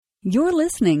You're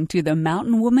listening to the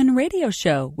Mountain Woman Radio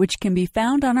Show, which can be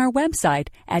found on our website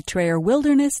at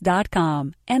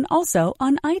TrayerWilderness.com and also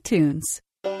on iTunes.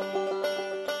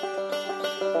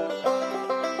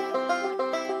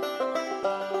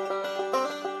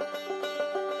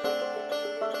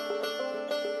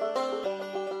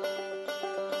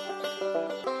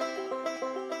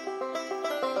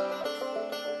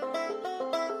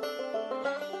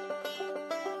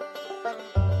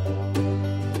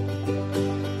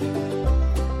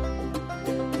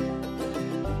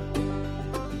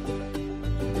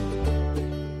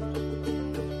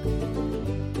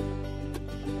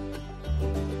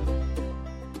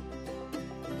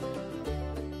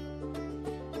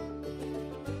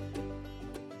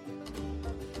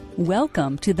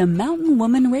 Welcome to the Mountain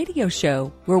Woman Radio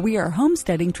Show, where we are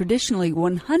homesteading traditionally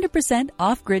 100%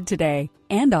 off-grid today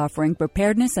and offering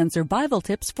preparedness and survival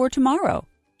tips for tomorrow.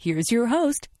 Here's your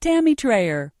host, Tammy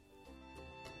Trayer.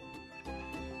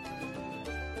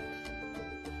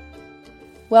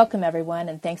 Welcome, everyone,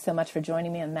 and thanks so much for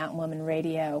joining me on Mountain Woman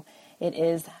Radio. It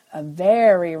is a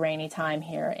very rainy time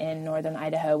here in northern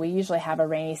Idaho. We usually have a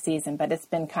rainy season, but it's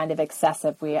been kind of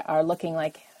excessive. We are looking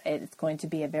like it's going to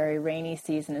be a very rainy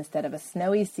season instead of a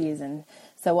snowy season,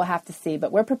 so we'll have to see.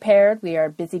 But we're prepared. We are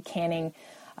busy canning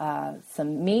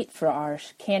some meat for our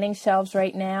canning shelves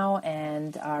right now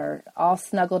and are all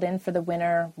snuggled in for the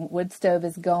winter. Wood stove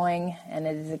is going, and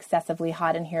it is excessively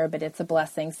hot in here, but it's a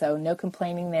blessing, so no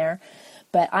complaining there.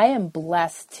 But I am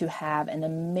blessed to have an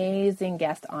amazing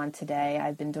guest on today.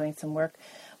 I've been doing some work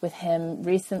with him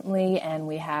recently, and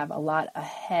we have a lot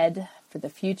ahead for the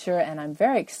future, and I'm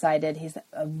very excited. He's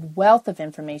a wealth of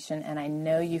information, and I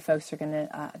know you folks are going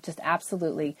to just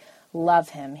absolutely love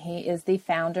him. He is the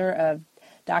founder of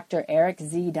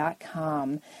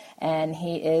drerickz.com, and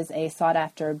he is a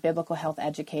sought-after biblical health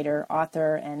educator,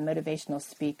 author, and motivational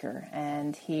speaker,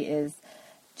 and he is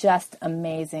just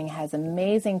amazing, has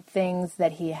amazing things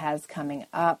that he has coming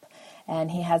up,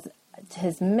 and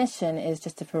his mission is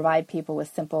just to provide people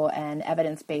with simple and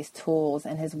evidence-based tools,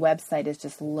 and his website is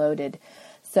just loaded.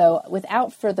 So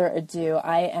without further ado,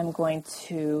 I am going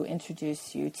to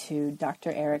introduce you to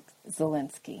Dr. Eric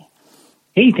Zielinski.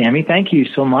 Hey, Tammy, thank you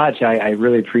so much. I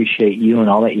really appreciate you and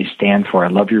all that you stand for. I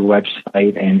love your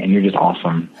website, and you're just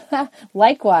awesome.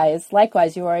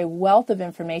 Likewise, you are a wealth of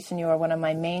information. You are one of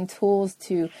my main tools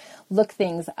to look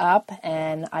things up,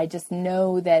 and I just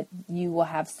know that you will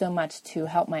have so much to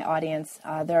help my audience.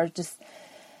 There are just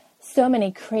so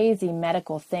many crazy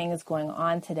medical things going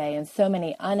on today, and so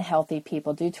many unhealthy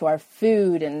people due to our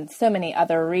food and so many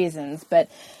other reasons,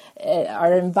 but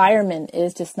our environment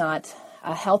is just not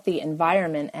a healthy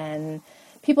environment, and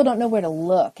people don't know where to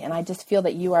look. And I just feel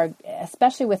that you are,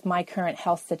 especially with my current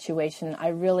health situation, I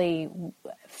really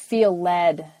feel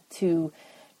led to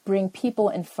bring people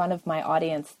in front of my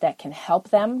audience that can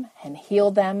help them and heal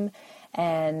them.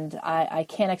 And I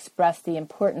can't express the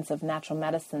importance of natural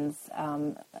medicines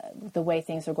the way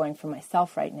things are going for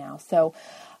myself right now. So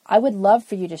I would love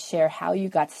for you to share how you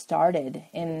got started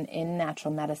in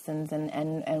natural medicines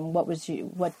and what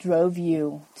drove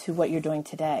you to what you're doing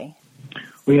today.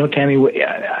 Well, Tammy,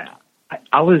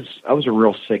 I was a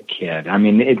real sick kid. I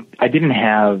mean, I didn't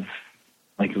have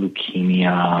like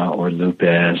leukemia or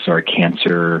lupus or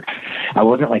cancer. I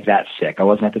wasn't like that sick. I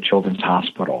wasn't at the Children's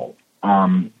Hospital.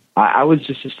 I was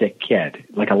just a sick kid,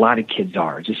 like a lot of kids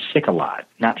are, just sick a lot,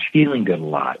 not feeling good a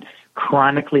lot,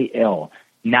 chronically ill,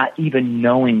 not even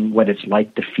knowing what it's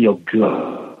like to feel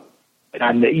good.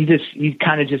 And you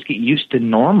kind of just get used to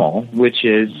normal, which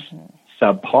is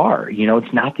subpar.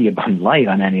 It's not the abundant life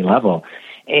on any level.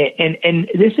 And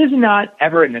this is not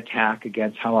ever an attack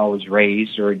against how I was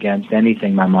raised or against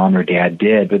anything my mom or dad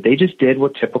did, but they just did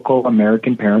what typical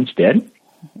American parents did.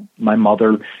 My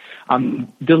mother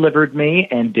delivered me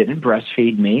and didn't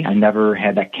breastfeed me. I never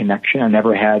had that connection. I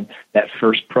never had that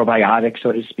first probiotic,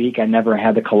 so to speak. I never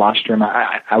had the colostrum.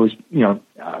 I was,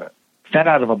 fed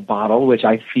out of a bottle, which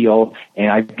I feel,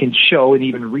 and I can show, and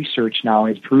even research now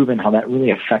has proven how that really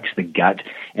affects the gut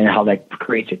and how that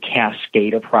creates a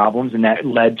cascade of problems. And that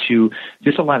led to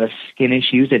just a lot of skin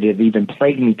issues that have even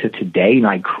plagued me to today.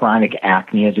 I had chronic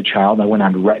acne as a child. I went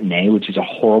on Retin-A, which is a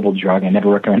horrible drug. I never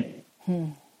recommend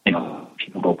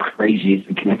people go crazy.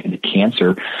 It's connected to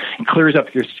cancer. It clears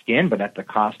up your skin, but at the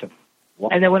cost of.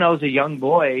 And then when I was a young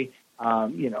boy,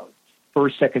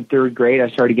 first, second, third grade, I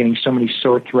started getting so many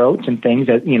sore throats and things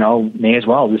that, may as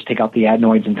well just take out the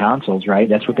adenoids and tonsils, right?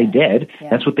 That's what they did.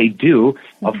 Yeah. That's what they do.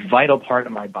 A vital part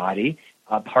of my body,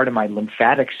 part of my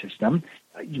lymphatic system,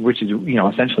 which is,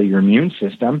 essentially your immune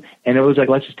system. And it was like,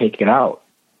 let's just take it out.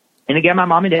 And again, my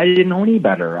mom and dad didn't know any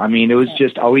better. I mean, it was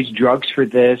just always drugs for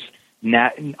this,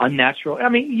 unnatural. I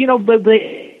mean, but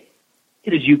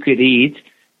as you could eat,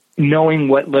 knowing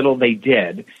what little they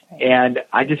did. And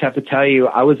I just have to tell you,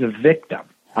 I was a victim.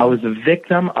 I was a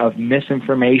victim of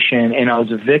misinformation, and I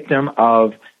was a victim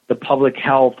of the public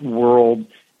health world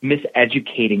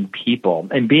miseducating people.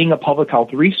 And being a public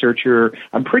health researcher,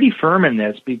 I'm pretty firm in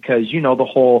this because, the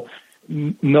whole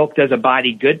milk does a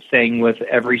body good thing with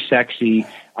every sexy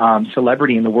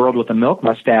celebrity in the world with a milk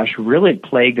mustache really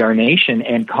plagued our nation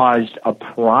and caused a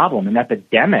problem, an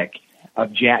epidemic of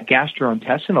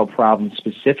gastrointestinal problems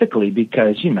specifically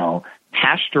because,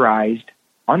 pasteurized,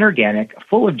 unorganic,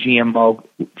 full of GMO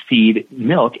feed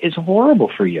milk is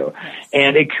horrible for you.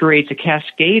 And it creates a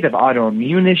cascade of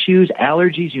autoimmune issues,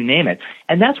 allergies, you name it.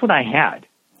 And that's what I had.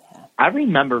 I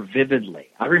remember vividly.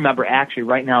 I remember actually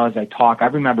right now as I talk, I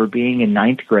remember being in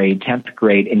 9th grade, 10th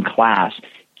grade in class,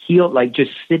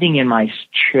 just sitting in my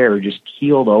chair, just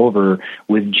keeled over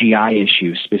with GI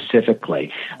issues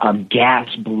specifically, gas,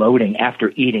 bloating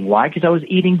after eating. Why? Because I was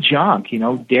eating junk,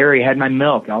 dairy, I had my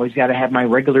milk. I always got to have my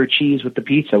regular cheese with the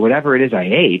pizza, whatever it is I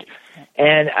ate.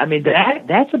 And I mean,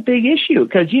 that's a big issue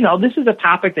because, this is a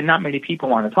topic that not many people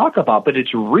want to talk about, but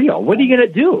it's real. What are you going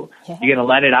to do? Yeah. You're going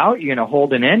to let it out? You're going to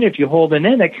hold it in? If you hold it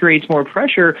in, that creates more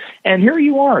pressure. And here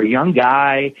you are, a young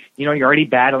guy, you're already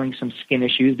battling some skin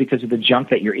issues because of the junk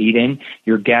that you're eating.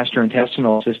 Your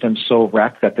gastrointestinal system's so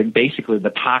wrecked that basically the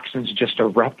toxins just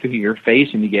erupt through your face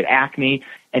and you get acne.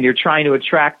 And you're trying to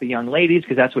attract the young ladies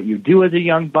because that's what you do as a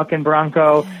young buck and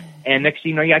bronco. And next thing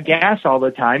you know, you got gas all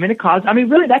the time. And that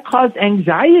caused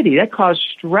anxiety. That caused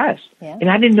stress. Yeah. And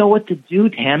I didn't know what to do,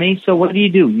 Tammy. So what do?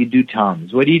 You do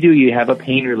Tums. What do? You have a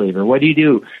pain reliever. What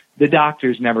do? The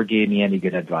doctors never gave me any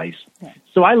good advice. Yeah.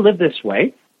 So I lived this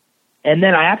way. And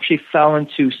then I actually fell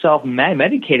into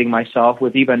self-medicating myself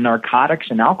with even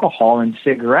narcotics and alcohol and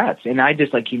cigarettes. And I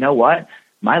just you know what?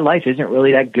 My life isn't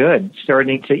really that good,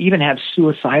 starting to even have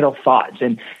suicidal thoughts.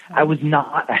 And I was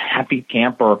not a happy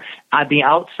camper. On the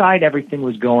outside, everything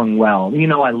was going well.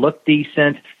 I looked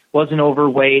decent, wasn't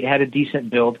overweight, had a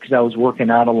decent build because I was working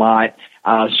out a lot,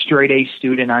 straight A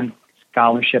student on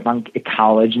scholarship on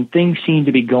college, and things seemed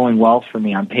to be going well for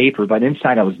me on paper, but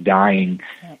inside I was dying.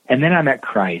 And then I met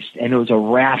Christ, and it was a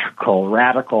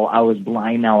radical, I was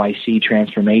blind, now I see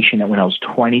transformation. And when I was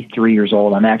 23 years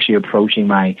old, I'm actually approaching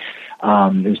my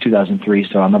it was 2003,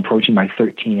 so I'm approaching my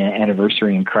 13th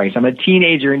anniversary in Christ. I'm a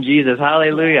teenager in Jesus.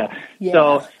 Hallelujah. Yeah.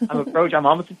 So I'm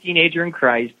almost a teenager in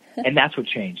Christ, and that's what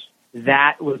changed.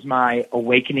 That was my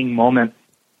awakening moment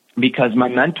because my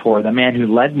mentor, the man who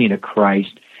led me to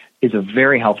Christ, is a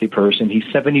very healthy person.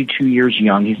 He's 72 years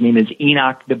young. His name is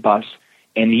Enoch DeBus,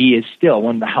 and he is still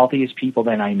one of the healthiest people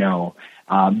that I know.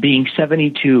 Being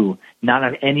 72, not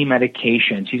on any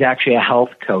medications. He's actually a health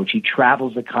coach. He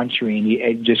travels the country and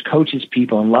he just coaches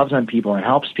people and loves on people and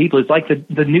helps people. It's like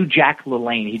the new Jack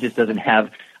LaLanne. He just doesn't have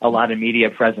a lot of media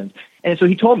presence. And so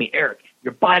he told me, Eric,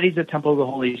 your body's a temple of the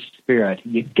Holy Spirit.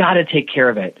 You got to take care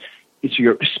of it. It's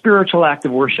your spiritual act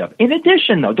of worship. In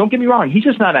addition, though, don't get me wrong, he's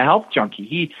just not a health junkie.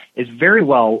 He is very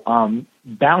well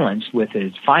balanced with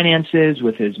his finances,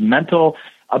 with his mental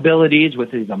abilities,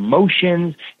 with his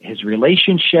emotions, his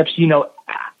relationships,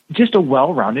 just a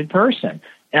well-rounded person.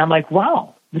 And I'm like,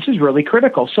 wow, this is really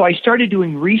critical. So I started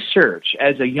doing research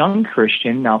as a young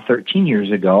Christian, now 13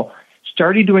 years ago,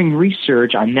 started doing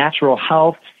research on natural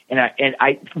health, and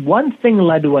one thing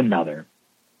led to another.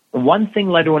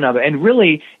 And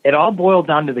really, it all boiled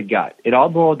down to the gut. It all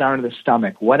boiled down to the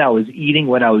stomach, what I was eating,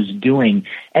 what I was doing.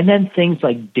 And then things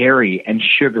like dairy and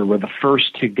sugar were the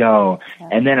first to go. Yeah.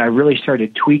 And then I really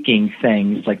started tweaking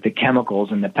things like the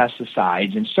chemicals and the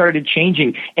pesticides and started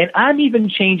changing. And I'm even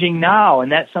changing now.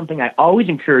 And that's something I always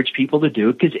encourage people to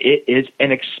do because it is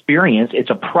an experience. It's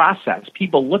a process.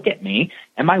 People look at me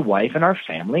and my wife and our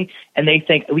family, and they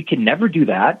think, we can never do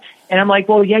that. And I'm like,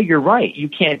 well, yeah, you're right. You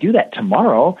can't do that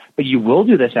tomorrow, but you will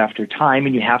do this after time,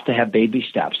 and you have to have baby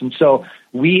steps. And so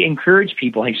we encourage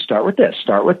people, hey, start with this,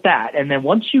 start with that. And then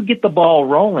once you get the ball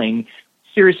rolling,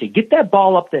 seriously, get that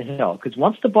ball up the hill, because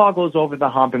once the ball goes over the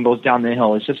hump and goes down the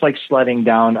hill, it's just like sledding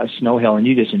down a snow hill, and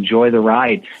you just enjoy the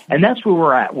ride. And that's where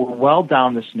we're at. We're well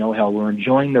down the snow hill. We're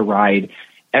enjoying the ride.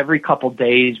 Every couple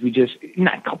days,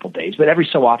 not couple days, but every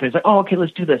so often, it's like, oh, okay,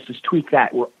 let's do this, let's tweak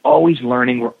that. We're always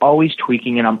learning, we're always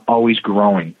tweaking, and I'm always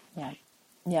growing.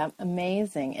 Yeah,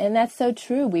 amazing. And that's so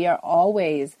true. We are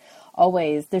always,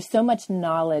 there's so much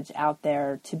knowledge out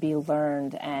there to be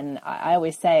learned. And I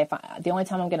always say, the only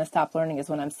time I'm going to stop learning is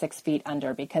when I'm 6 feet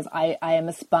under, because I am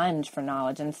a sponge for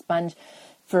knowledge and sponge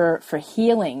for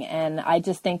healing. And I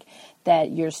just think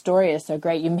that your story is so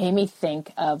great. You made me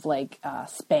think of like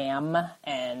Spam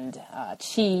and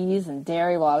cheese and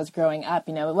dairy while I was growing up.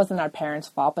 You know, it wasn't our parents'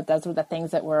 fault, but those were the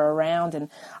things that were around. And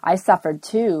I suffered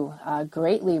too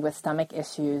greatly with stomach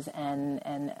issues.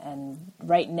 And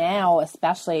right now,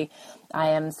 especially, I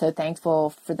am so thankful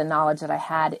for the knowledge that I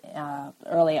had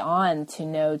early on to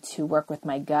know to work with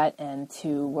my gut and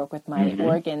to work with my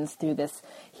organs through this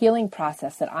healing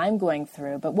process that I'm going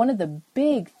through. But one of the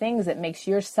big things that makes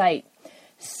your site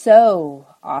so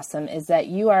awesome is that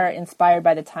you are inspired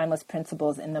by the timeless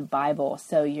principles in the Bible.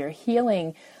 So you're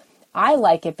healing. I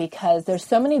like it because there's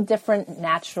so many different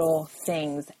natural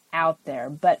things out there,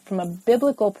 but from a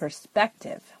biblical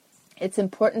perspective, it's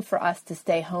important for us to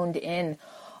stay honed in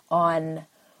on,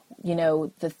 you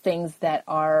know, the things that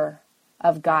are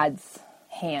of God's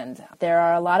hand. There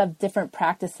are a lot of different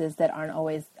practices that aren't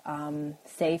always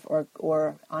safe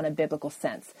or on a biblical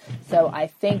sense. So I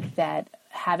think that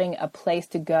having a place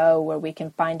to go where we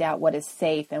can find out what is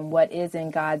safe and what is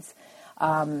in God's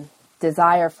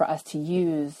desire for us to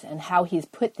use and how he's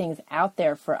put things out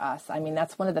there for us. I mean,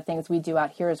 that's one of the things we do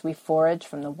out here is we forage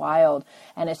from the wild,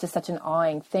 and it's just such an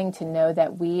awing thing to know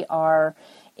that we are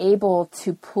able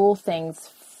to pull things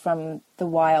from the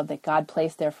wild that God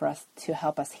placed there for us to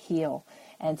help us heal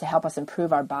and to help us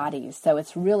improve our bodies. So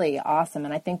it's really awesome.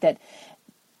 And I think that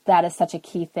that is such a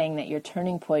key thing, that your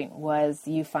turning point was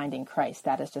you finding Christ.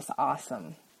 That is just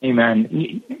awesome. Amen.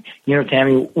 You know,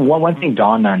 Tammy, one thing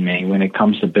dawned on me when it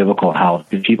comes to biblical health,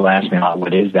 because people ask me,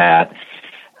 what is that?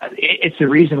 It's the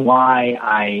reason why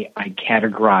I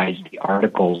categorized the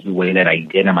articles the way that I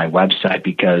did on my website,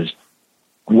 because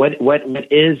what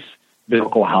is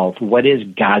biblical health? What is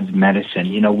God's medicine?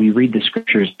 You know, we read the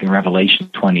scriptures in Revelation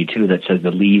 22 that says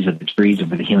the leaves of the trees are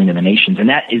for the healing of the nations, and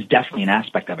that is definitely an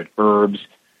aspect of it. Herbs,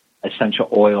 essential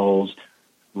oils,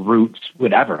 roots,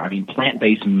 whatever. I mean,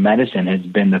 plant-based medicine has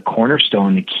been the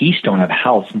cornerstone, the keystone of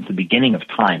health since the beginning of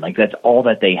time. Like, that's all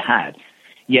that they had.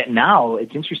 Yet now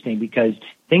it's interesting because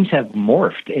things have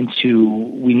morphed into,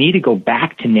 we need to go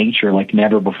back to nature like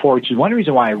never before, which is one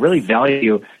reason why I really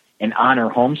value and honor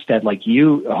homesteaders like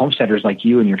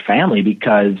you and your family,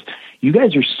 because you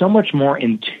guys are so much more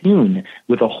in tune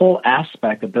with the whole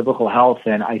aspect of biblical health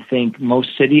than I think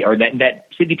most city, or that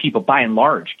city people by and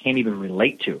large can't even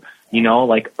relate to. You know,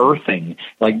 like earthing,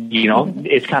 like, you know,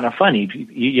 it's kind of funny.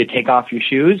 You take off your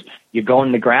shoes, you go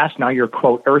in the grass, now you're,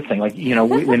 quote, earthing. Like, you know,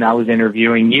 when I was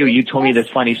interviewing you, you told me this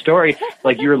funny story,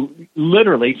 like you're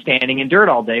literally standing in dirt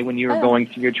all day when you were going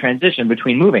through your transition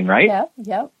between moving, right?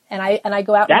 Yep. And I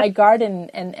go out in my garden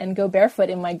and go barefoot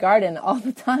in my garden all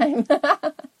the time.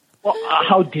 Well,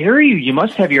 how dare you? You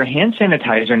must have your hand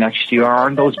sanitizer next to you.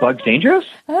 Aren't those bugs dangerous?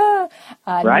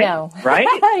 Right? No. Right?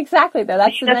 Exactly.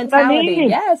 That's the mentality. I mean.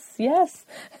 Yes.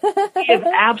 We have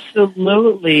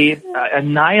absolutely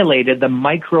annihilated the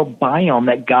microbiome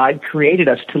that God created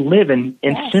us to live in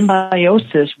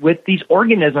symbiosis with these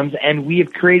organisms, and we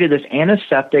have created this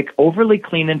antiseptic, overly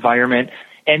clean environment.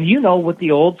 And you know what the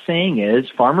old saying is,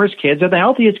 farmers' kids are the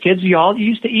healthiest kids. You all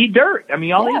used to eat dirt. I mean,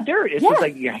 you all eat dirt. It's just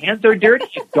like your hands are dirty.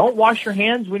 You don't wash your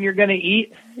hands when you're going to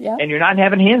eat, and you're not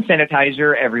having hand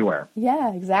sanitizer everywhere.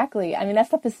 Yeah, exactly. I mean, that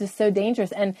stuff is just so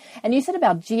dangerous. And you said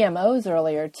about GMOs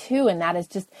earlier, too, and that is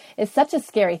just, it's such a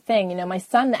scary thing. You know, my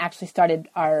son actually started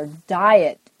our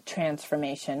diet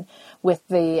transformation with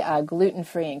the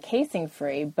gluten-free and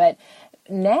casein-free, but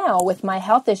now, with my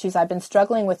health issues, I've been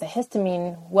struggling with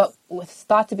what was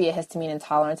thought to be a histamine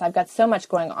intolerance. I've got so much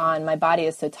going on. My body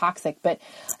is so toxic.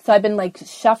 So I've been like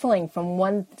shuffling from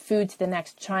one food to the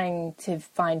next, trying to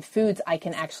find foods I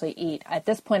can actually eat. At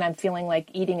this point, I'm feeling like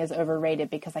eating is overrated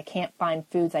because I can't find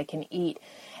foods I can eat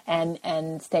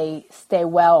and stay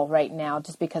well right now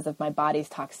just because of my body's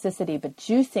toxicity. But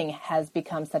juicing has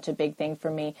become such a big thing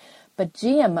for me. But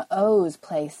GMOs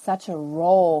play such a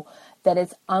role that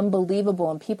it's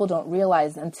unbelievable, and people don't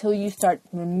realize until you start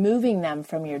removing them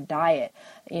from your diet.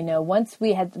 You know,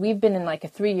 we've been in like a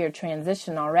 3-year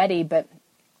transition already, but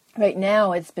right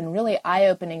now it's been really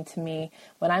eye-opening to me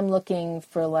when I'm looking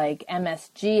for like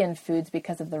MSG in foods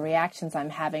because of the reactions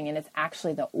I'm having, and it's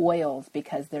actually the oils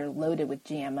because they're loaded with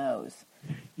GMOs.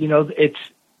 You know,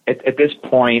 at this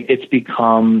point, it's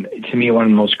become, to me, one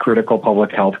of the most critical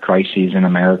public health crises in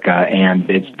America, and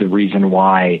it's the reason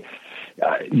why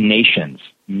nations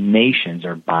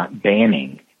are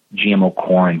banning GMO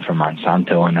corn from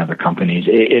Monsanto and other companies.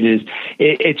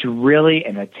 It's really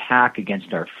an attack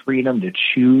against our freedom to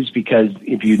choose, because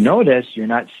if you notice, you're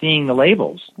not seeing the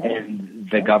labels, and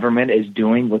The government is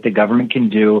doing what the government can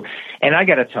do. And I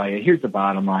got to tell you, here's the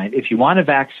bottom line. If you want to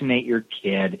vaccinate your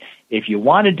kid, if you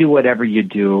want to do whatever you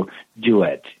do, do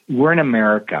it. We're in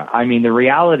America. I mean, the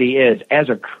reality is, as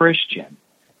a Christian,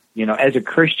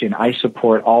 I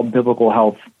support all biblical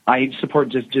health. I support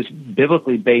just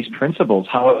biblically based principles.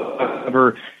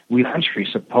 However, we have a country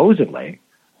supposedly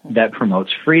that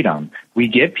promotes freedom. We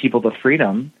give people the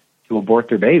freedom to abort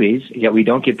their babies, yet we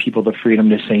don't give people the freedom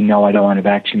to say, no, I don't want to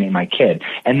vaccinate my kid.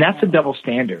 And that's a double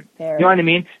standard. You know what I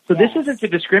mean? So This isn't to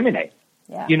discriminate.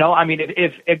 Yeah. I mean,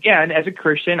 if again, as a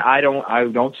Christian, I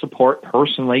don't support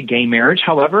personally gay marriage.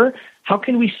 However, how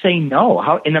can we say no?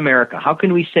 How in America? How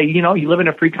can we say, you live in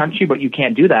a free country, but you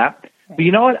can't do that? Right. But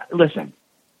you know what? Listen,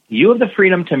 you have the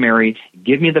freedom to marry.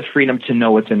 Give me the freedom to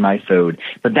know what's in my food.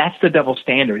 But that's the double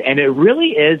standard, and it really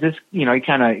is. This,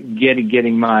 kind of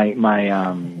getting my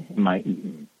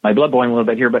blood boiling a little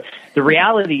bit here. But the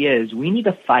reality is, we need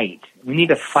to fight. We need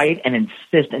to fight and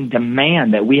insist and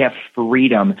demand that we have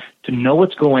freedom to know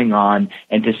what's going on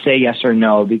and to say yes or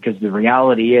no, because the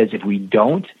reality is, if we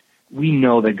don't, we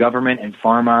know the government and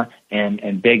pharma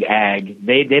and big ag,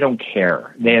 they don't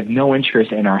care. They have no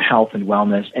interest in our health and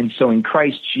wellness. And so in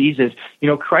Christ Jesus,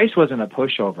 Christ wasn't a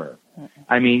pushover.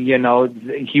 I mean,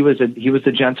 he was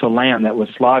a gentle lamb that was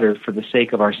slaughtered for the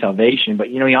sake of our salvation. But,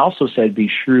 he also said, be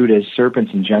shrewd as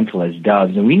serpents and gentle as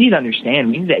doves. And we need to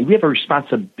understand, we have a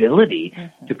responsibility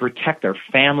to protect our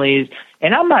families.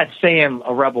 And I'm not saying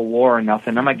a rebel war or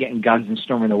nothing. I'm not getting guns and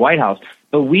storming the White House.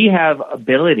 But we have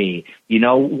ability.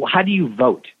 How do you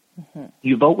vote?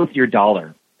 You vote with your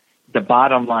dollar. The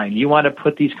bottom line, you want to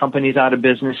put these companies out of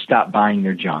business, stop buying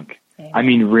their junk. Amen. I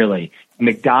mean, really,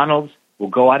 McDonald's will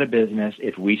go out of business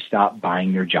if we stop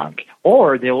buying their junk.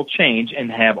 Or they will change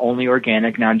and have only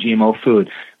organic, non-GMO food.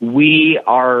 We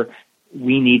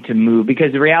need to move,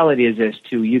 because the reality is this,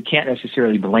 too. You can't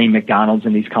necessarily blame McDonald's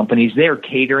and these companies. They're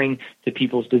catering to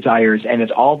people's desires, and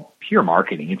it's all pure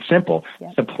marketing. It's simple.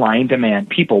 Yeah. Supply and demand.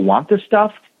 People want this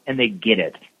stuff, and they get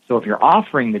it. So if you're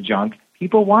offering the junk,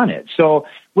 people want it. So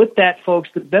with that, folks,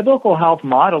 the biblical health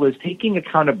model is taking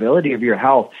accountability of your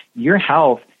health. Your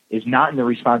health is not in the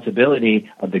responsibility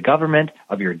of the government,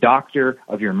 of your doctor,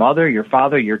 of your mother, your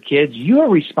father, your kids. You are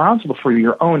responsible for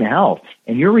your own health,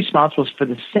 and you're responsible for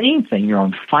the same thing, your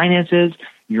own finances,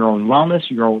 your own wellness,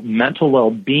 your own mental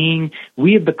well-being.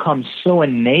 We have become so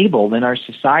enabled in our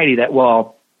society that,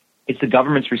 it's the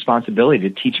government's responsibility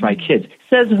to teach my kids.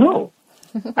 Says who?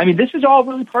 I mean, this is all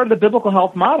really part of the biblical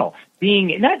health model.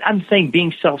 I'm saying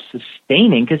being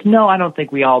self-sustaining, because no, I don't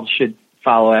think we all should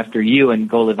follow after you and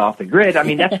go live off the grid. I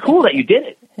mean, that's cool that you did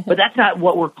it, but that's not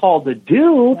what we're called to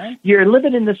do. You're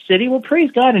living in the city. Well,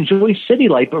 praise God, enjoy city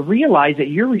life, but realize that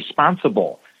you're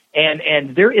responsible.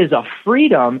 And there is a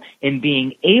freedom in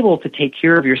being able to take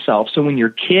care of yourself. So when your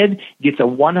kid gets a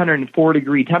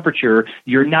 104-degree temperature,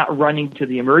 you're not running to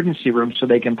the emergency room so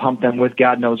they can pump them with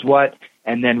God knows what,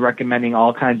 and then recommending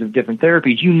all kinds of different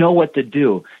therapies. You know what to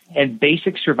do. And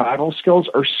basic survival skills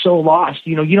are so lost.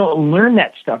 You don't learn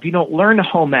that stuff. You don't learn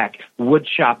home ec, wood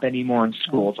shop anymore in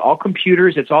school. It's all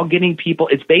computers. It's all getting people.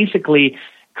 It's basically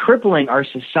crippling our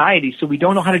society, so we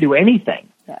don't know how to do anything.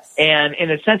 Yes. And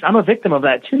in a sense, I'm a victim of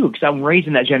that too, because I'm raised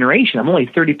in that generation. I'm only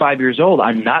 35 years old.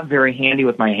 I'm not very handy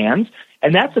with my hands.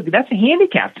 And that's a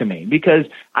handicap to me, because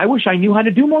I wish I knew how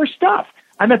to do more stuff.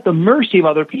 I'm at the mercy of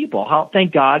other people.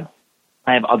 Thank God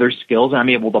I have other skills, and I'm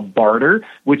able to barter,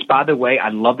 which, by the way,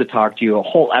 I'd love to talk to you a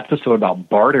whole episode about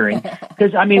bartering,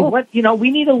 because, I mean,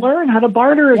 we need to learn how to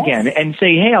barter again and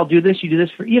say, hey, I'll do this, you do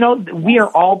this. We are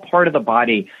all part of the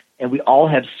body, and we all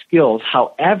have skills.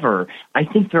 However, I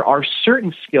think there are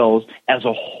certain skills as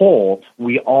a whole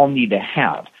we all need to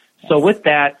have. So with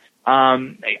that,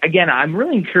 again, I'm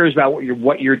really encouraged about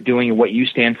what you're doing and what you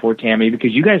stand for, Tammy,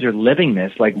 because you guys are living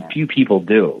this like few people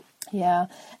do. Yeah,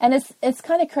 and it's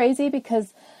kind of crazy,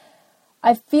 because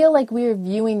I feel like we're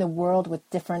viewing the world with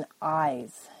different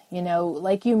eyes.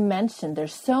 Like you mentioned,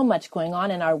 there's so much going on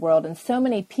in our world, and so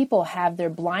many people have their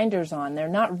blinders on. They're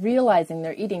not realizing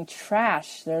they're eating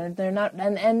trash. They're not,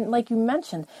 and like you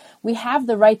mentioned, we have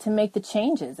the right to make the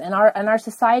changes, and our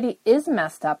society is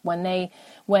messed up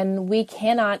when we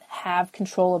cannot have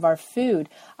control of our food.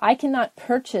 I cannot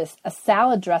purchase a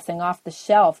salad dressing off the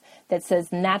shelf that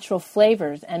says natural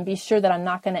flavors and be sure that I'm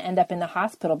not going to end up in the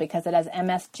hospital because it has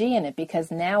MSG in it, because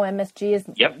now MSG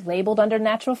is labeled under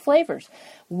natural flavors.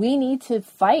 We need to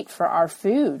fight for our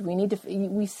food.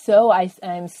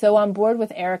 I'm so on board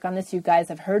with Eric on this. You guys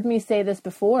have heard me say this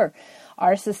before.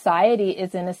 Our society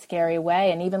is in a scary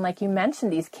way. And even like you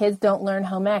mentioned, these kids don't learn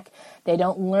home ec. They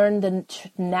don't learn the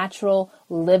natural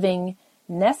living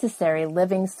necessary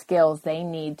living skills they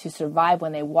need to survive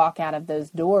when they walk out of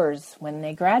those doors when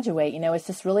they graduate. It's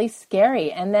just really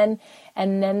scary. And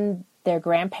then their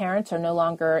grandparents are no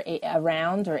longer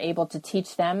around or able to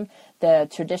teach them the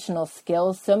traditional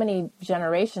skills. So many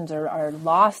generations are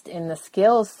lost in the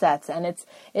skills sets, and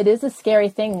it is a scary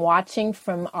thing watching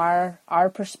from our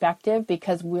perspective,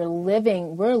 because we're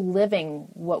living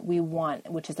what we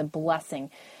want, which is a blessing.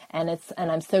 And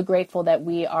I'm so grateful that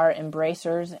we are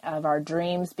embracers of our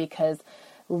dreams, because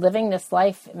living this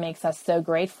life makes us so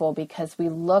grateful, because we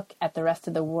look at the rest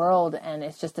of the world and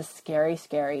it's just a scary,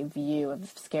 scary view,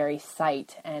 of scary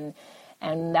sight.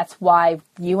 And that's why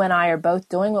you and I are both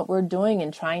doing what we're doing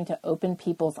and trying to open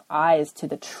people's eyes to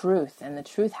the truth. And the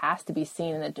truth has to be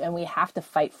seen, and we have to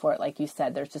fight for it. Like you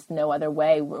said, there's just no other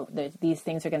way. These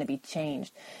things are going to be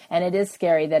changed. And it is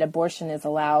scary that abortion is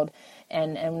allowed,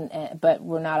 but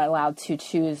we're not allowed to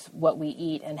choose what we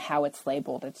eat and how it's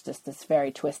labeled. It's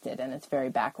very twisted and it's very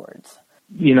backwards.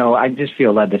 I just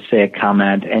feel led to say a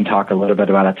comment and talk a little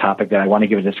bit about a topic that I want to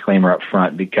give a disclaimer up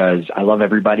front, because I love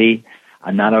everybody.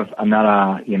 I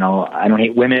don't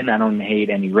hate women. I don't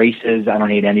hate any races. I don't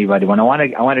hate anybody. When I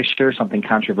want to share something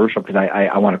controversial, because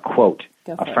I want to quote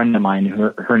a friend of mine.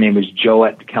 Her name is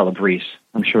Joette Calabrese.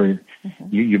 I'm sure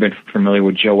you've been familiar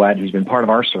with Joette, who's been part of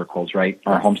our circles, right?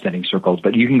 Our homesteading circles.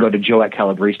 But you can go to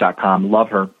joettecalabrese.com. Love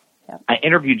her. Yep. I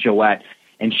interviewed Joette,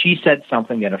 and she said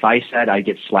something that if I said, I'd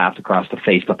get slapped across the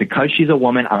face. But because she's a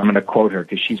woman, I'm going to quote her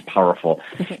because she's powerful.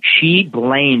 She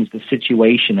blames the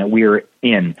situation that we're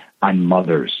in on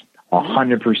mothers,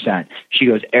 100%. She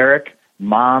goes, Eric,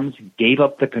 moms gave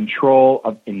up the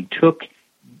control and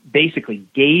basically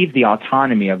gave the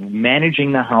autonomy of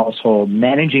managing the household,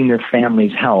 managing their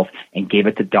family's health, and gave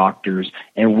it to doctors.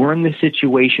 And we're in the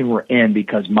situation we're in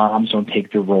because moms don't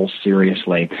take their role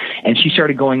seriously. And she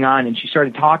started going on, and she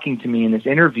started talking to me in this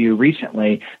interview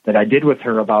recently that I did with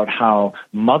her about how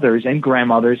mothers and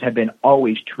grandmothers have been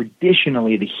always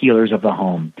traditionally the healers of the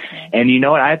home. And you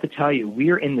know what? I have to tell you,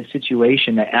 we're in the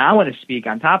situation that, and I want to speak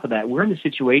on top of that, we're in the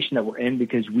situation that we're in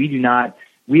because we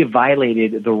have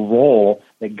violated the role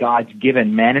that God's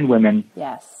given men and women,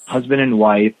 husband and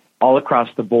wife, all across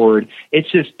the board. It's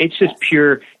just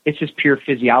pure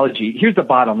physiology. Here's the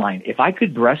bottom line. If I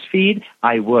could breastfeed,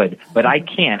 I would, but I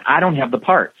can't. I don't have the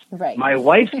parts. Right. My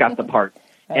wife's got the parts.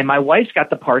 Right. And my wife's got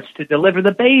the parts to deliver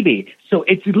the baby. So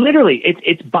it's literally,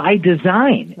 it's by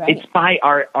design. Right. It's by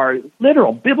our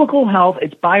literal biblical health.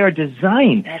 It's by our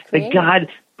design that God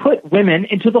put women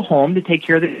into the home to take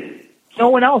care of no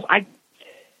one else.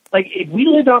 If we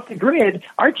lived off the grid,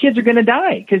 our kids are going to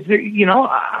die because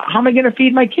how am I going to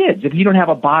feed my kids if you don't have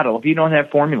a bottle, if you don't have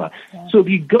formula? Yeah. So if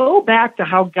you go back to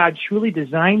how God truly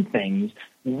designed things,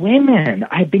 women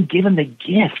have been given the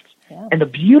gift and the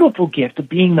beautiful gift of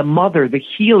being the mother, the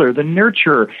healer, the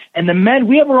nurturer, and the men.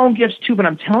 We have our own gifts too, but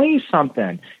I'm telling you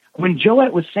something. When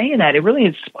Joette was saying that, it really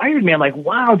inspired me. I'm like,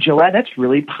 wow, Joette, that's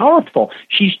really powerful.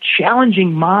 She's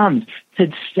challenging moms to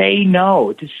say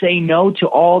no to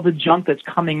all the junk that's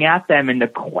coming at them and to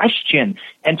question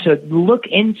and to look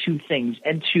into things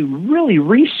and to really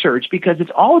research, because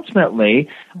it's ultimately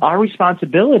our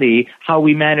responsibility how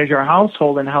we manage our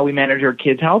household and how we manage our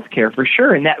kids' health care, for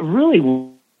sure. And that really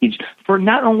will for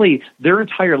not only their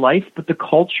entire life, but the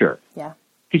culture. Yeah.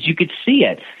 Because you could see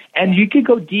it. And you could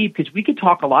go deep, because we could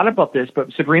talk a lot about this,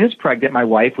 but Sabrina's pregnant, my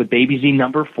wife, with baby Z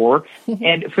number 4.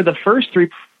 And for the first 3,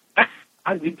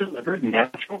 we've delivered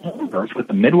natural home births with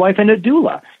a midwife and a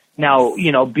doula. Now,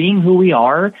 being who we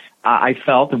are, I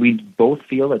felt, and we both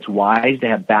feel it's wise to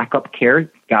have backup care.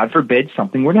 God forbid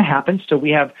something were to happen. So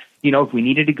we have, if we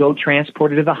needed to go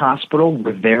transported to the hospital,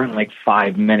 we're there in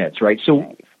 5 minutes, right?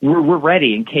 So we're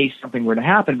ready in case something were to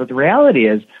happen. But the reality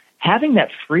is, having that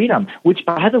freedom, which,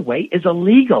 by the way, is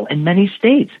illegal in many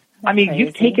states. That's crazy.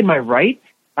 You've taken my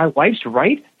wife's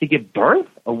right to give birth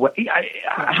away.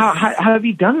 How have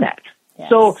you done that? Yes.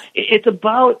 So it's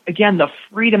about, again, the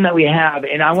freedom that we have,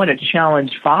 and I want to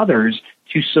challenge fathers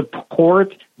to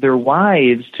support their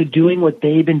wives to doing what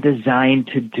they've been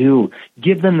designed to do.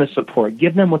 Give them the support.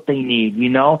 Give them what they need,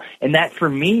 And that,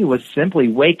 for me, was simply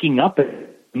waking up in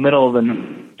the middle of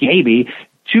the baby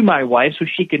to my wife so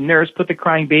she could nurse, put the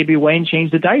crying baby away, and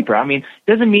change the diaper.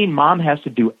 Doesn't mean mom has to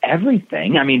do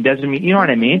everything. Doesn't mean, you know what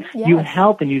I mean? Yes. You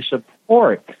help and you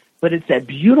support. But it's that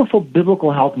beautiful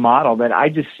biblical health model that I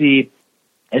just see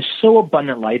as so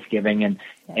abundant life-giving.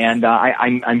 And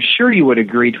I'm sure you would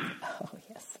agree.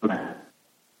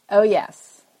 Oh,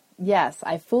 yes. Yes,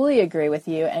 I fully agree with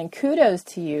you. And kudos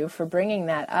to you for bringing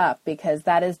that up, because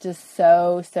that is just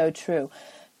so, so true.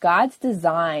 God's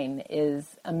design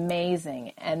is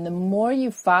amazing, and the more you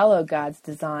follow God's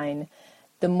design,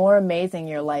 the more amazing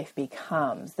your life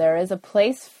becomes. There is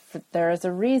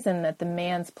a reason that the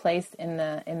man's place in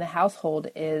the household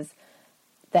is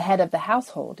the head of the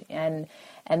household, and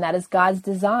that is God's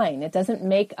design. It doesn't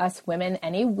make us women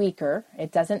any weaker.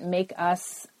 It doesn't make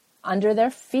us under their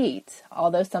feet,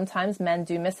 although sometimes men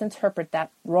do misinterpret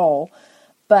that role.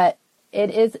 But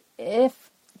it is, if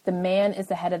the man is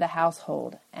the head of the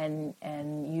household and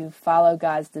you follow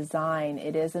God's design,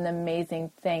 it is an amazing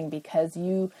thing because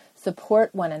you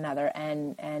support one another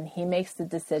and he makes the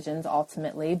decisions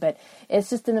ultimately. But it's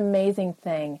just an amazing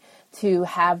thing to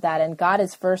have that. And God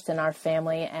is first in our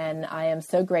family. And I am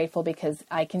so grateful because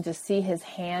I can just see his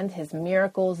hand, his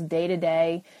miracles day to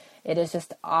day. It is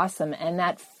just awesome. And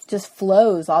that just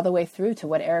flows all the way through to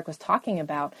what Eric was talking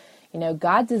about. You know,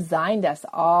 God designed us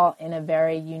all in a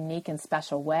very unique and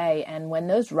special way. And when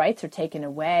those rights are taken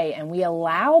away and we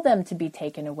allow them to be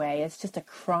taken away, it's just a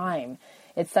crime.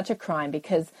 It's such a crime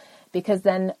because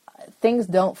then things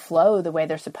don't flow the way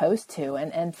they're supposed to.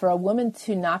 And for a woman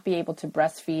to not be able to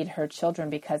breastfeed her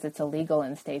children because it's illegal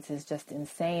in states is just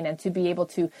insane. And to be able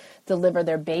to deliver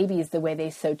their babies the way they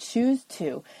so choose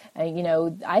to. You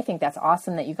know, I think that's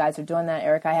awesome that you guys are doing that,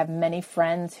 Eric. I have many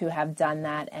friends who have done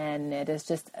that, and it is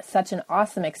just such an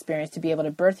awesome experience to be able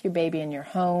to birth your baby in your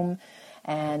home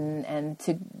and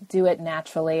to do it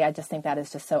naturally. I just think that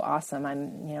is just so awesome.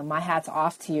 My hat's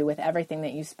off to you with everything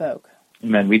that you spoke.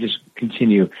 Amen. We just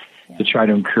continue to try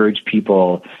to encourage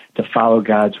people to follow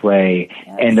God's way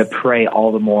and to pray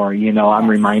all the more. You know, I'm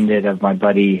reminded of my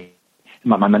buddy,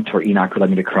 my mentor, Enoch, who led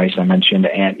me to Christ, I mentioned.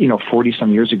 And,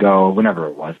 40-some years ago, whenever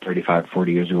it was, 35,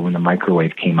 40 years ago, when the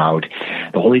microwave came out,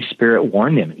 the Holy Spirit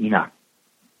warned him, Enoch,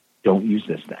 don't use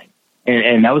this thing.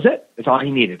 And that was it. That's all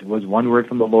he needed. It was one word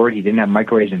from the Lord. He didn't have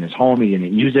microwaves in his home. He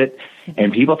didn't use it.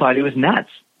 And people thought he was nuts.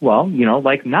 Well,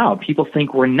 like now, people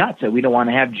think we're nuts, that we don't want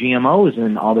to have GMOs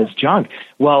and all this junk.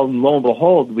 Well, lo and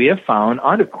behold, we have found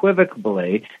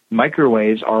unequivocally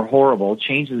microwaves are horrible,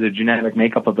 changes the genetic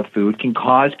makeup of the food, can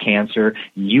cause cancer,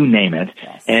 you name it,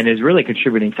 and is really a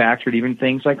contributing factor to even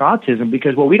things like autism.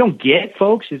 Because what we don't get,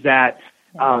 folks, is that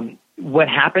what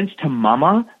happens to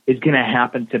mama is going to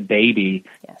happen to baby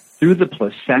through the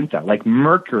placenta, like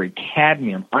mercury,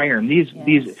 cadmium, iron.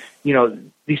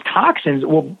 These toxins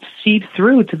will seep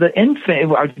through to the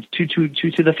infant, or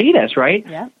to the fetus, right?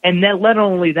 Yeah. And then not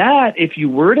only that, if you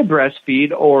were to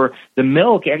breastfeed or the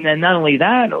milk, and then not only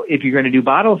that, if you're going to do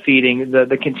bottle feeding,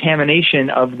 the contamination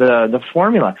of the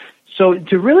formula. So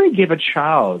to really give a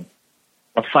child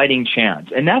a fighting chance,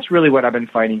 and that's really what I've been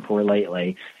fighting for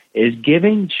lately, is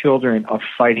giving children a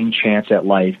fighting chance at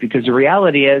life. Because the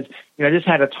reality is, I just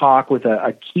had a talk with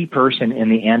a key person in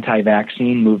the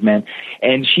anti-vaccine movement,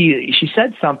 and she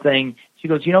said something. She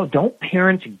goes, don't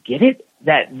parents get it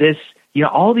that this,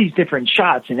 all these different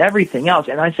shots and everything else?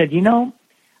 And I said,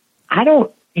 I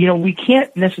don't, we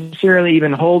can't necessarily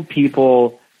even hold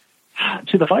people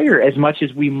to the fire as much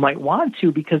as we might want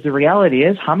to, because the reality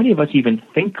is, how many of us even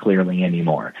think clearly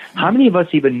anymore? How many of us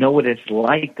even know what it's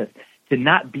like to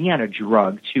not be on a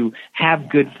drug, to have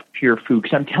good, pure food?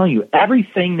 Because I'm telling you,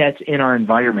 everything that's in our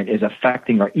environment is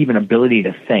affecting our even ability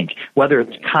to think, whether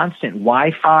it's constant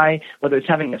Wi-Fi, whether it's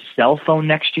having a cell phone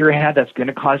next to your head that's going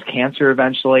to cause cancer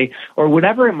eventually, or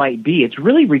whatever it might be. It's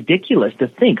really ridiculous to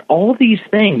think all these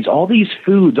things, all these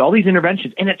foods, all these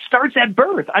interventions, and it starts at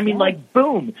birth. I mean, like,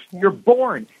 boom, you're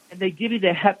born. And they give you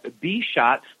the Hep B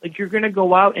shot, like you're going to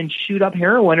go out and shoot up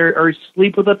heroin or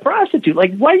sleep with a prostitute.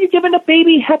 Like, why are you giving a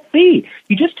baby Hep B?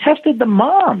 You just tested the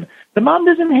mom. The mom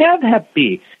doesn't have Hep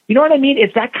B. You know what I mean?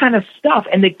 It's that kind of stuff.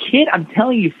 And the kid, I'm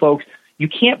telling you, folks, you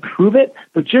can't prove it,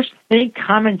 but just think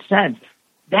common sense.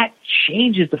 That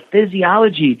changes the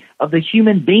physiology of the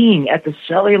human being at the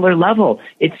cellular level.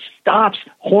 It stops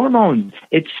hormones.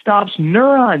 It stops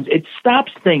neurons. It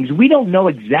stops things. We don't know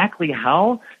exactly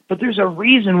how, but there's a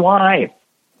reason why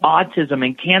autism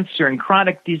and cancer and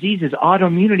chronic diseases,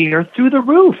 autoimmunity are through the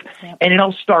roof. Yep. And it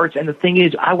all starts, and the thing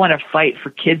is, I want to fight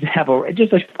for kids to have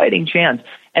just a fighting chance.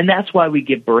 And that's why we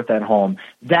give birth at home.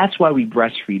 That's why we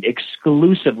breastfeed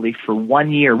exclusively for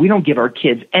 1 year. We don't give our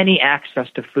kids any access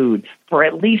to food for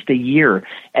at least a year.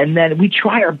 And then we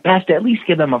try our best to at least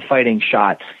give them a fighting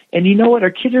shot. And you know what?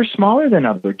 Our kids are smaller than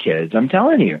other kids. I'm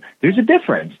telling you, there's a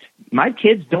difference. My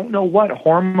kids don't know what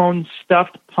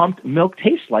hormone-stuffed pumped milk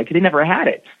tastes like. They never had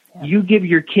it. Yeah. You give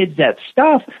your kids that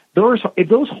stuff, if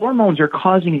those hormones are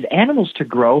causing these animals to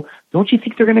grow, don't you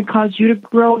think they're going to cause you to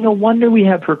grow? No wonder we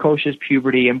have precocious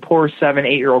puberty and poor 7,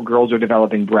 8-year-old girls are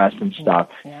developing breasts and stuff.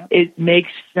 Yeah. It makes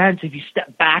sense if you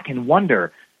step back and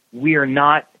wonder. We are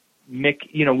not,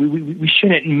 we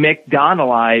shouldn't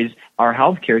McDonald's our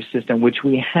healthcare system, which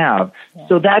we have. Yeah.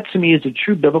 So that to me is a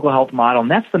true biblical health model,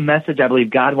 and that's the message I believe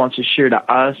God wants to share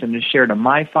to us and to share to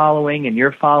my following and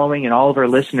your following and all of our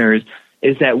listeners,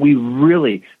 is that we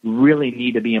really, really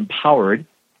need to be empowered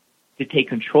to take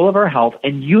control of our health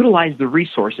and utilize the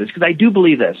resources. Because I do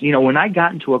believe this. When I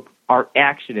got into our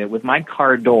accident with my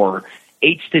car door,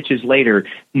 8 stitches later,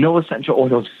 no essential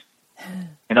oils.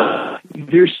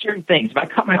 There's certain things. If I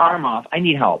cut my arm off, I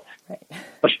need help. Right.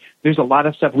 But there's a lot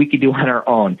of stuff we could do on our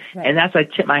own. Right. And that's, I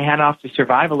tip my hat off to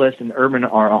survivalists and urban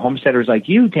or homesteaders like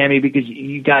you, Tammy, because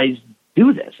you guys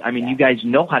do this. I mean, you guys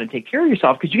know how to take care of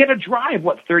yourself because you got to drive,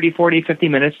 30, 40, 50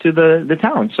 minutes to the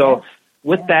town. So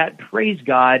with that, praise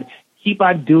God. Keep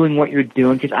on doing what you're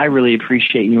doing because I really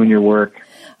appreciate you and your work.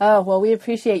 Oh, well, we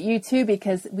appreciate you too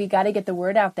because we got to get the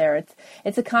word out there.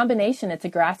 It's a combination. It's a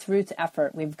grassroots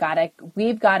effort. We've got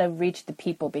to reach the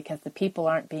people because the people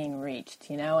aren't being reached,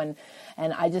 and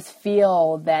I just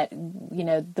feel that,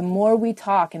 the more we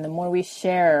talk and the more we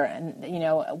share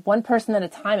and, one person at a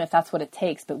time, if that's what it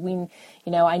takes. But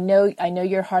I know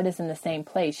your heart is in the same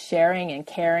place, sharing and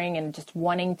caring and just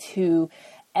wanting to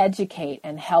educate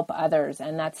and help others,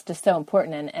 and that's just so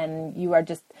important. And you are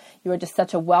just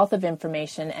such a wealth of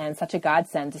information and such a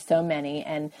godsend to so many.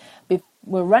 And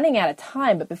we're running out of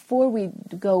time, but before we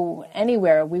go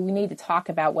anywhere, we need to talk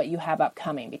about what you have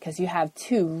upcoming, because you have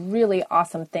 2 really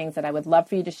awesome things that I would love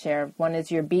for you to share. One is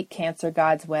your Beat Cancer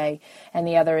God's Way, and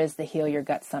the other is the Heal Your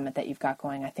Gut Summit that you've got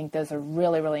going. I think those are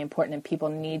really, really important, and people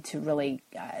need to really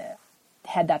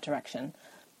head that direction.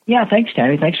 Yeah, thanks,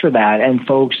 Tammy. Thanks for that. And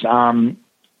folks,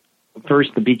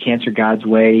 first, the Beat Cancer God's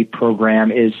Way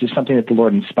program is just something that the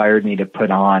Lord inspired me to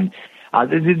put on.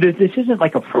 This isn't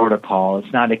like a protocol.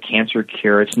 It's not a cancer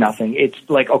cure. It's nothing. It's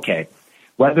like, okay,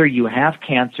 whether you have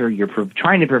cancer, you're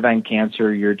trying to prevent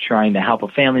cancer, you're trying to help a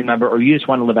family member, or you just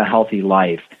want to live a healthy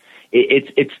life,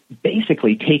 it's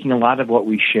basically taking a lot of what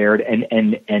we shared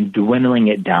and dwindling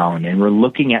it down. And we're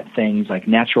looking at things like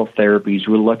natural therapies.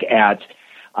 We look at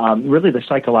really the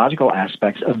psychological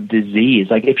aspects of disease.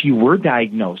 Like if you were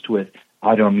diagnosed with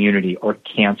autoimmunity or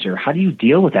cancer, how do you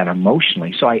deal with that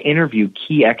emotionally? So I interview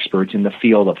key experts in the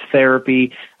field of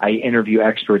therapy. I interview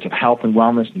experts of health and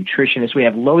wellness, nutritionists. We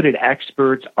have loaded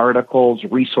experts, articles,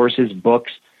 resources,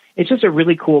 books. It's just a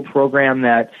really cool program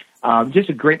that just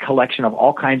a great collection of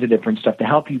all kinds of different stuff to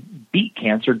help you beat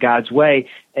cancer God's way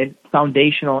and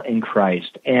foundational in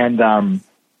Christ. And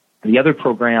the other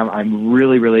program I'm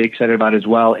really, really excited about as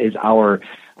well is our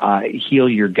Heal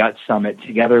Your Gut Summit.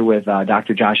 Together with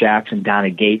Dr. Josh Axe and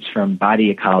Donna Gates from Body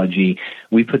Ecology,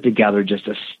 we put together just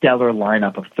a stellar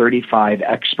lineup of 35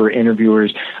 expert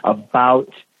interviewers about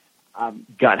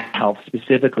gut health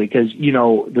specifically. Because,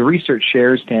 the research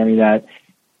shares, Tammy, that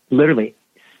literally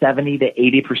 70 to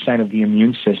 80% of the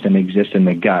immune system exists in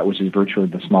the gut, which is virtually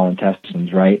the small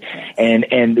intestines, right?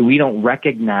 And we don't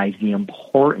recognize the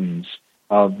importance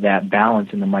of that balance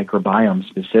in the microbiome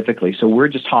specifically. So we're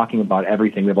just talking about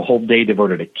everything. We have a whole day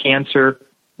devoted to cancer.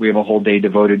 We have a whole day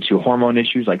devoted to hormone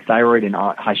issues like thyroid and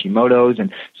Hashimoto's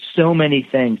and so many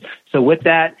things. So with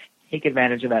that, take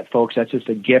advantage of that, folks. That's just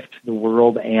a gift to the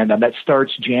world. And that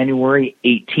starts January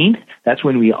 18th. That's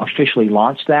when we officially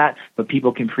launch that, but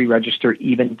people can pre-register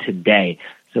even today.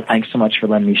 So thanks so much for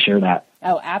letting me share that.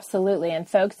 Oh, absolutely. And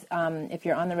folks, if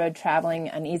you're on the road traveling,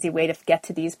 an easy way to get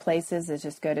to these places is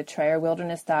just go to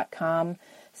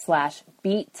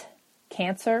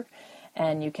TrayerWilderness.com/beatcancer.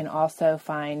 And you can also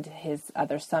find his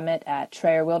other summit at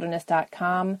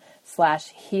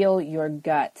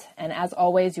TrayerWilderness.com/healyourgut. And as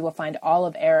always, you will find all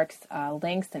of Eric's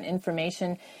links and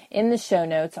information in the show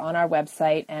notes on our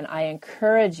website. And I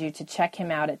encourage you to check him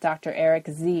out at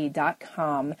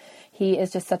drericz.com. He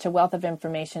is just such a wealth of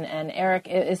information. And Eric,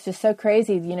 it's just so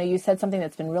crazy. You said something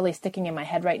that's been really sticking in my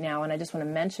head right now, and I just want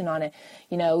to mention on it.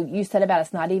 You said about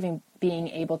us not even being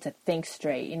able to think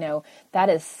straight. That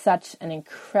is such an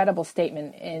incredible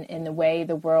statement in the way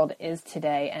the world is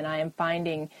today. And I am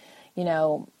finding,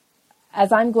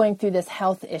 as I'm going through this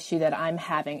health issue that I'm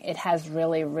having, it has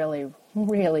really, really,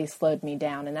 really slowed me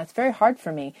down. And that's very hard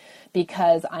for me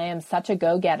because I am such a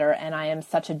go-getter and I am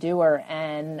such a doer,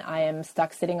 and I am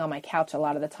stuck sitting on my couch a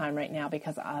lot of the time right now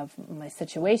because of my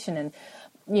situation. And,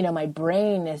 my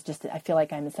brain is just, I feel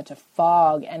like I'm in such a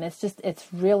fog, and it's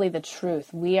really the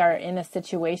truth. We are in a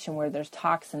situation where there's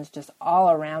toxins just all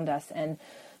around us, and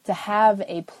to have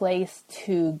a place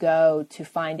to go to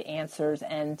find answers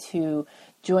and to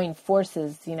join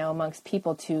forces, amongst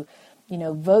people to,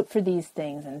 vote for these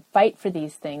things and fight for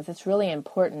these things. It's really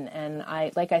important. And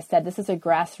like I said, this is a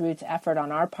grassroots effort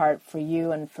on our part for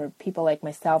you and for people like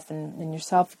myself and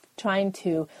yourself, trying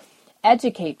to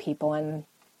educate people and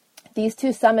these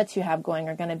 2 summits you have going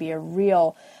are going to be a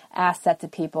real asset to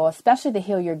people, especially to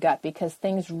heal your gut, because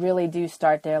things really do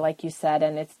start there, like you said,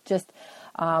 and it's just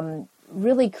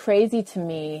really crazy to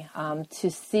me to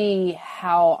see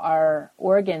how our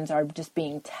organs are just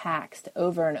being taxed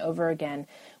over and over again.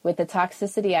 With the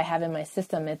toxicity I have in my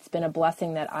system, it's been a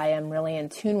blessing that I am really in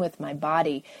tune with my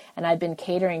body, and I've been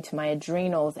catering to my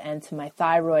adrenals and to my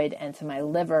thyroid and to my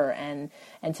liver and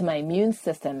to my immune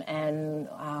system. And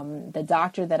the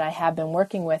doctor that I have been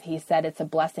working with, he said it's a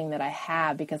blessing that I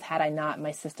have, because had I not,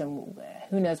 my system,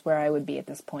 who knows where I would be at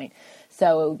this point.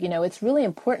 So, it's really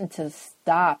important to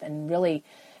stop and really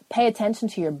pay attention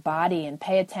to your body and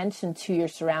pay attention to your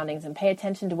surroundings and pay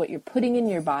attention to what you're putting in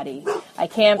your body. I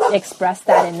can't express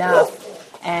that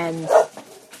enough. And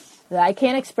I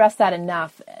can't express that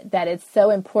enough, that it's so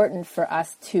important for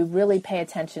us to really pay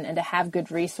attention and to have good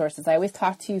resources. I always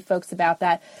talk to you folks about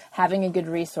that, having a good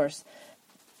resource.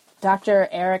 Dr.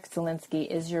 Eric Zielinski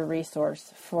is your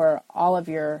resource for all of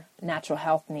your natural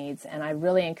health needs, and I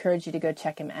really encourage you to go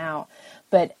check him out.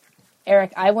 But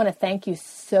Eric, I want to thank you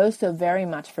so very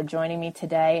much for joining me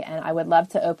today, and I would love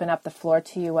to open up the floor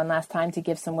to you one last time to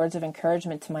give some words of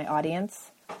encouragement to my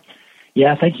audience.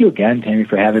 Yeah, thank you again, Tammy,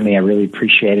 for having me. I really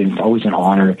appreciate it. It's always an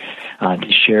honor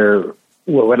to share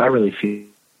what I really feel in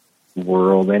the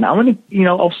world. And I want to,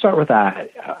 I'll start with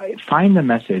that. Find the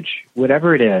message,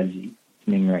 whatever it is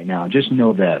right now. Just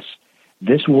know this.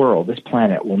 This world, this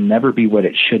planet will never be what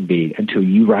it should be until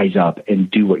you rise up and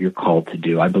do what you're called to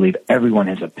do. I believe everyone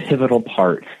has a pivotal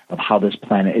part of how this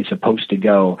planet is supposed to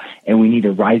go, and we need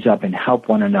to rise up and help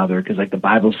one another, because like the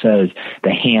Bible says,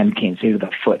 the hand can't say to the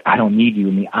foot, I don't need you,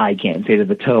 and the eye can't say to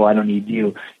the toe, I don't need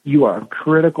you. You are a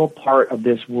critical part of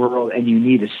this world, and you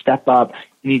need to step up.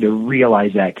 You need to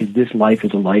realize that, because this life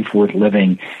is a life worth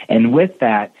living. And with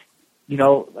that,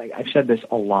 like I've said this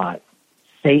a lot,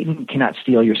 Satan cannot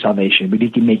steal your salvation, but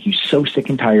he can make you so sick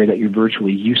and tired that you're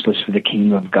virtually useless for the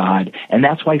kingdom of God. And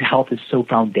that's why health is so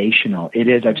foundational. It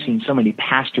is. I've seen so many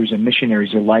pastors and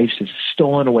missionaries, their lives is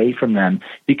stolen away from them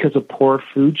because of poor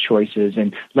food choices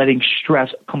and letting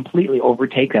stress completely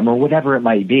overtake them, or whatever it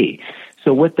might be.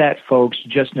 So with that, folks,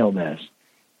 just know this.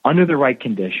 Under the right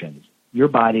conditions, your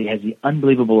body has the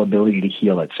unbelievable ability to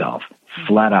heal itself.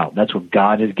 Flat out. That's what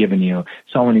God has given you.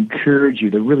 So I want to encourage you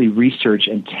to really research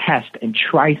and test and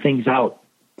try things out,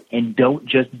 and don't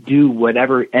just do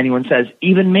whatever anyone says,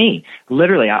 even me.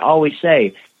 Literally, I always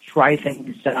say, try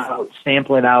things out,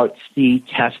 sample it out, see,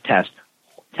 test.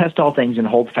 Test all things and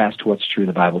hold fast to what's true,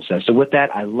 the Bible says. So with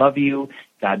that, I love you.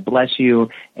 God bless you,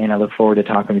 and I look forward to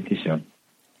talking with you soon.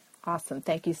 Awesome.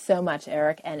 Thank you so much,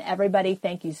 Eric. And everybody,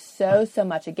 thank you so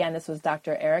much. Again, this was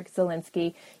Dr. Eric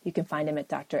Zielinski. You can find him at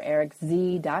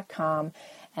drericz.com.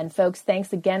 And folks,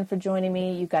 thanks again for joining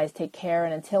me. You guys take care.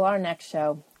 And until our next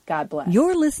show, God bless.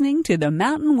 You're listening to the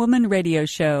Mountain Woman Radio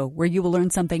Show, where you will learn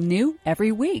something new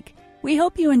every week. We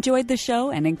hope you enjoyed the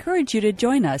show and encourage you to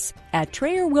join us at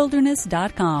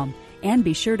TrayerWilderness.com. And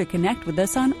be sure to connect with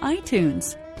us on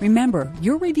iTunes. Remember,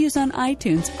 your reviews on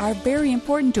iTunes are very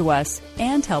important to us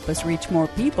and help us reach more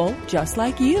people just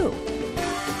like you.